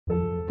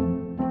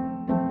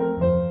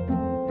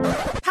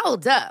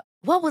Hold up.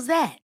 What was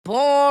that?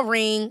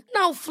 Boring.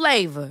 No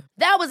flavor.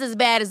 That was as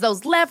bad as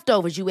those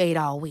leftovers you ate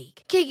all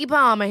week. Keke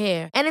Palmer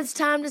here, and it's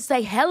time to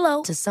say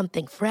hello to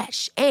something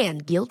fresh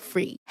and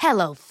guilt-free.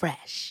 Hello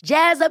Fresh.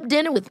 Jazz up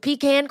dinner with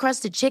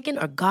pecan-crusted chicken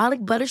or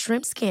garlic butter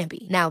shrimp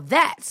scampi. Now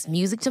that's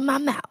music to my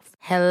mouth.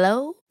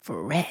 Hello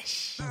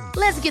Fresh.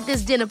 Let's get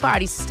this dinner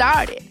party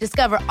started.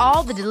 Discover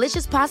all the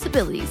delicious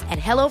possibilities at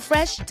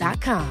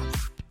hellofresh.com.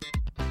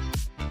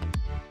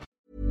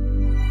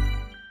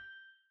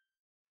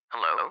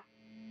 Hello?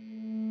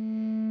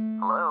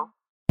 Hello?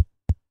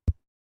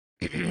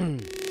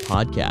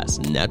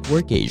 Podcast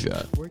Network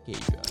Asia.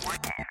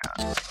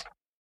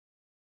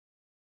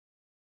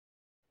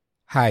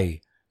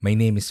 Hi, my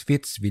name is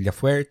Fitz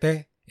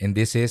Villafuerte, and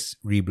this is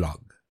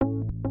Reblog.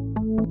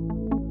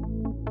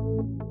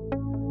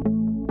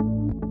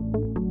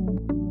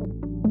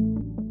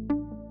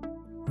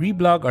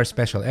 Reblog are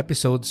special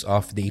episodes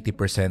of the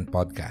 80%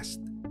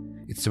 podcast.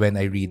 It's when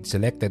I read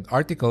selected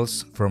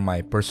articles from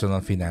my personal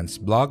finance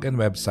blog and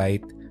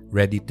website,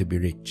 Ready to be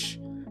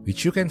Rich,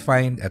 which you can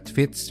find at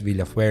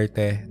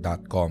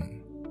fitzvillafuerte.com.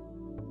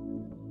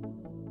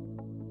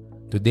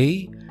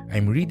 Today,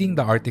 I'm reading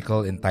the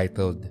article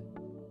entitled,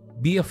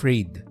 Be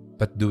Afraid,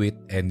 but Do It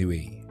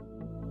Anyway.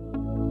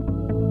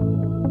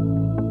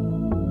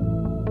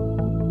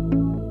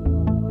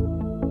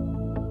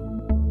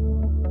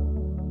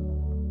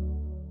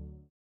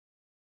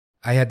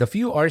 I had a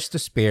few hours to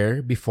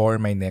spare before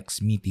my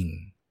next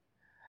meeting.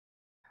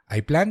 I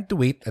planned to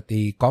wait at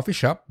a coffee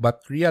shop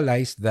but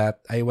realized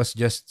that I was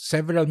just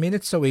several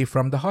minutes away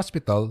from the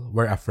hospital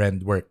where a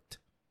friend worked.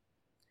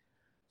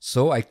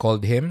 So I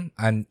called him,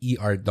 an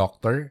ER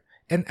doctor,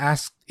 and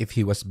asked if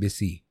he was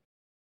busy.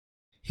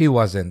 He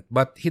wasn't,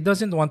 but he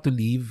doesn't want to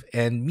leave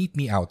and meet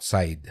me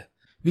outside,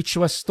 which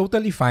was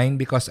totally fine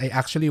because I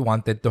actually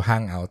wanted to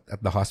hang out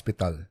at the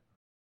hospital.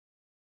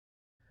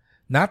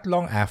 Not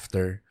long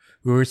after,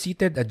 we were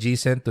seated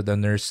adjacent to the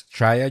nurse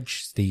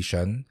triage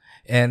station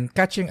and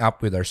catching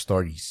up with our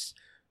stories,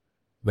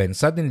 when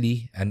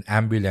suddenly an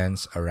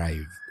ambulance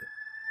arrived.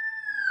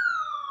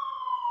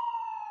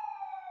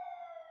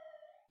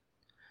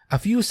 A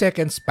few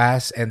seconds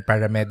passed and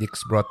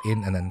paramedics brought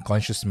in an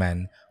unconscious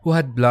man who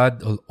had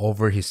blood all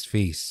over his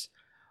face.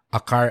 A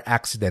car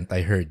accident,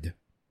 I heard.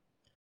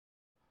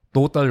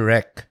 Total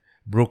wreck,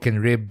 broken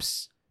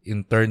ribs,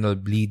 internal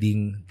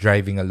bleeding,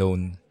 driving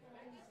alone.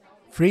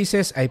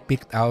 Phrases I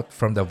picked out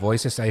from the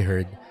voices I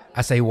heard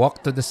as I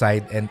walked to the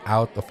side and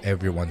out of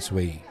everyone's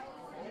way.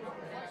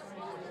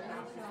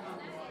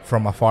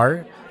 From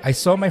afar, I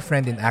saw my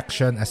friend in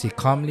action as he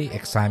calmly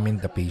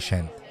examined the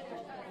patient.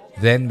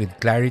 Then,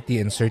 with clarity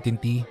and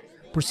certainty,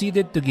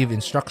 proceeded to give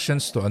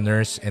instructions to a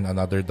nurse and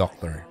another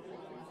doctor.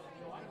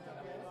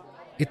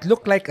 It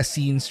looked like a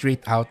scene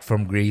straight out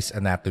from Grey's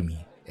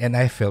Anatomy, and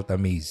I felt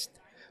amazed,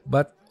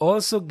 but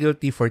also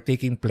guilty for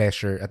taking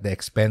pleasure at the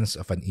expense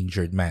of an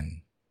injured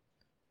man.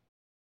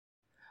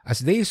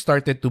 As they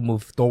started to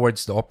move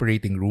towards the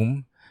operating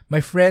room,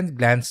 my friend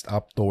glanced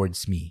up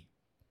towards me.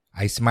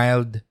 I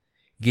smiled,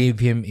 gave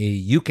him a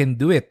 "you can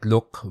do it"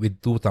 look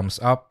with 2 thumbs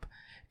up,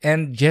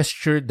 and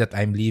gestured that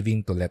I'm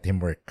leaving to let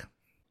him work.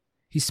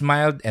 He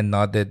smiled and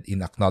nodded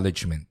in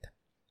acknowledgement.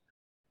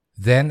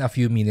 Then, a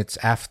few minutes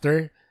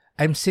after,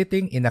 I'm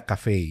sitting in a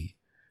cafe,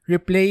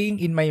 replaying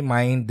in my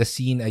mind the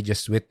scene I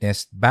just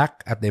witnessed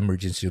back at the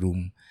emergency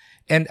room,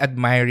 and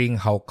admiring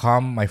how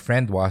calm my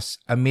friend was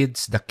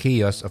amidst the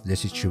chaos of the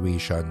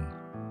situation.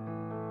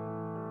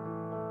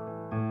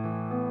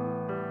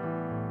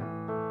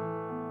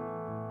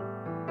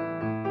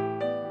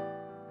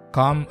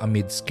 Calm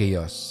amidst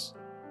chaos.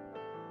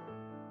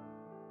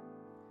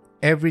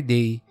 Every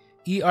day,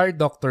 ER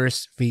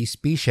doctors face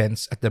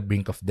patients at the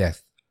brink of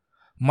death.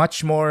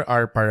 Much more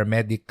are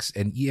paramedics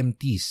and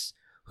EMTs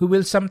who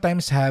will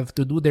sometimes have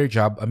to do their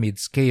job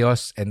amidst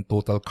chaos and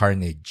total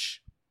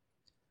carnage.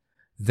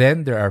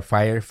 Then there are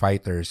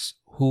firefighters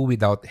who,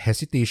 without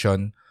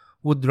hesitation,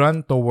 would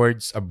run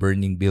towards a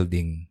burning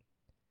building.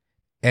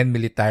 And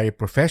military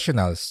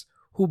professionals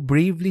who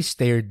bravely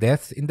stare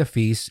death in the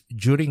face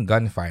during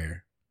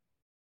gunfire.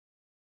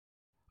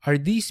 Are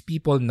these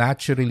people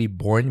naturally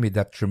born with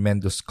that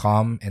tremendous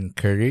calm and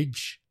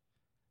courage?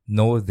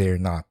 No, they're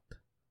not.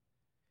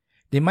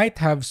 They might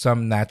have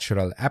some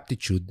natural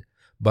aptitude,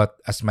 but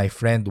as my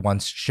friend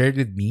once shared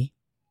with me,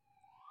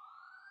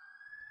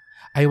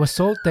 I was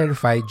so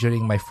terrified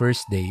during my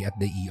first day at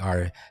the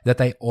ER that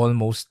I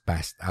almost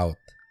passed out.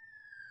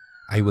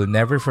 I will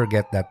never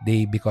forget that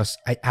day because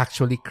I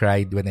actually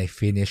cried when I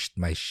finished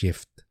my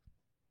shift.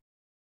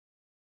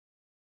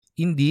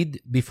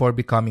 Indeed, before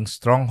becoming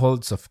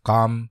strongholds of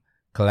calm,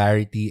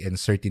 clarity, and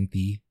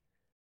certainty,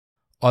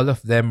 all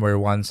of them were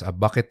once a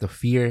bucket of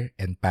fear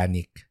and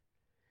panic.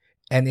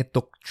 And it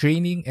took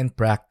training and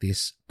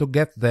practice to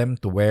get them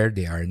to where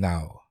they are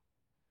now.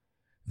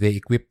 They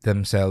equipped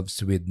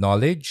themselves with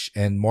knowledge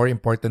and, more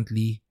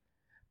importantly,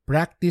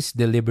 practiced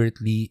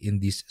deliberately in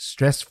these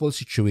stressful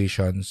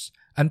situations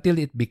until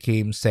it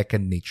became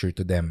second nature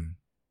to them.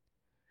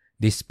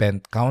 They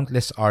spent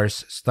countless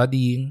hours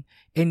studying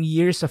and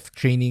years of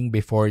training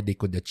before they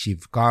could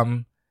achieve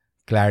calm,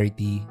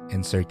 clarity,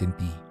 and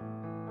certainty.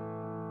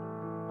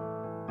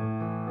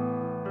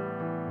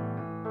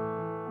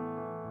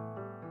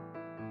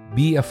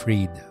 Be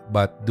afraid,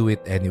 but do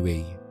it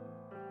anyway.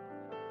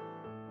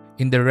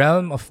 In the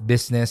realm of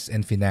business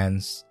and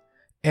finance,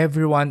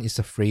 everyone is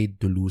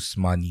afraid to lose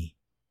money.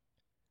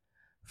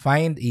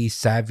 Find a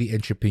savvy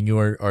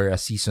entrepreneur or a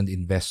seasoned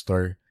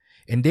investor,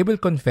 and they will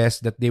confess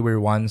that they were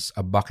once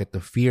a bucket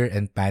of fear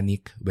and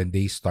panic when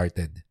they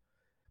started,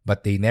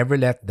 but they never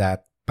let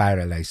that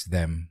paralyze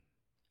them.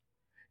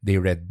 They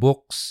read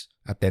books,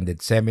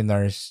 attended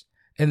seminars,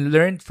 and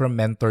learned from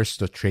mentors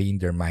to train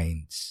their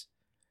minds.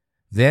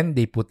 Then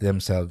they put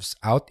themselves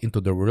out into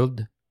the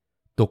world,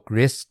 took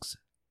risks,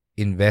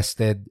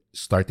 invested,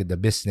 started a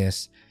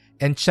business,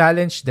 and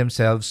challenged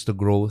themselves to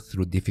grow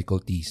through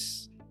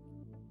difficulties.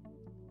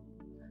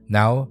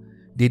 Now,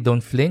 they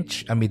don't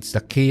flinch amidst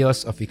the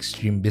chaos of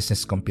extreme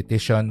business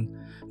competition,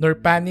 nor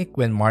panic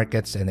when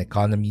markets and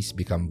economies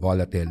become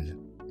volatile.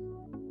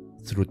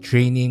 Through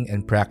training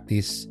and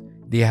practice,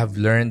 they have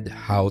learned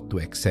how to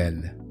excel.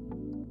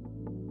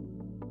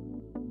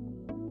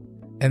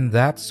 And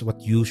that's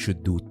what you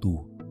should do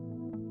too.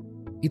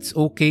 It's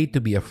okay to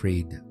be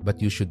afraid,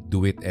 but you should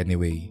do it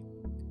anyway.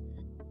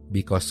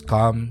 Because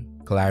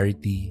calm,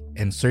 clarity,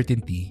 and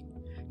certainty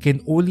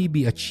can only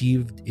be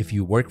achieved if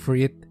you work for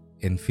it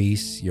and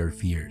face your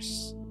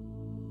fears.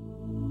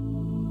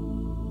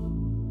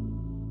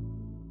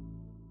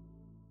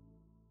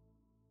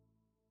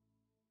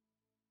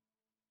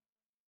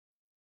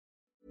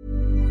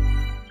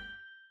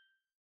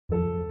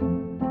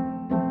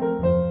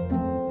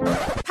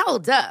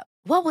 Hold up.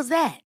 What was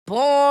that?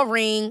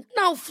 Boring.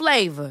 No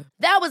flavor.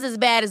 That was as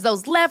bad as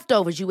those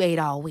leftovers you ate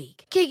all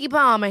week. Keke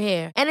Palmer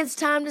here, and it's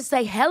time to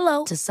say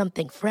hello to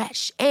something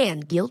fresh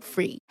and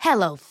guilt-free.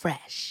 Hello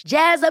Fresh.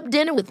 Jazz up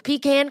dinner with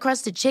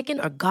pecan-crusted chicken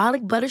or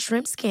garlic butter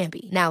shrimp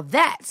scampi. Now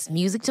that's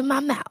music to my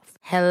mouth.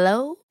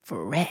 Hello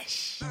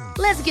Fresh.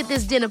 Let's get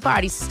this dinner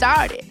party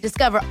started.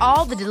 Discover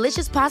all the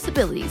delicious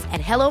possibilities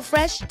at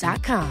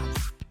hellofresh.com.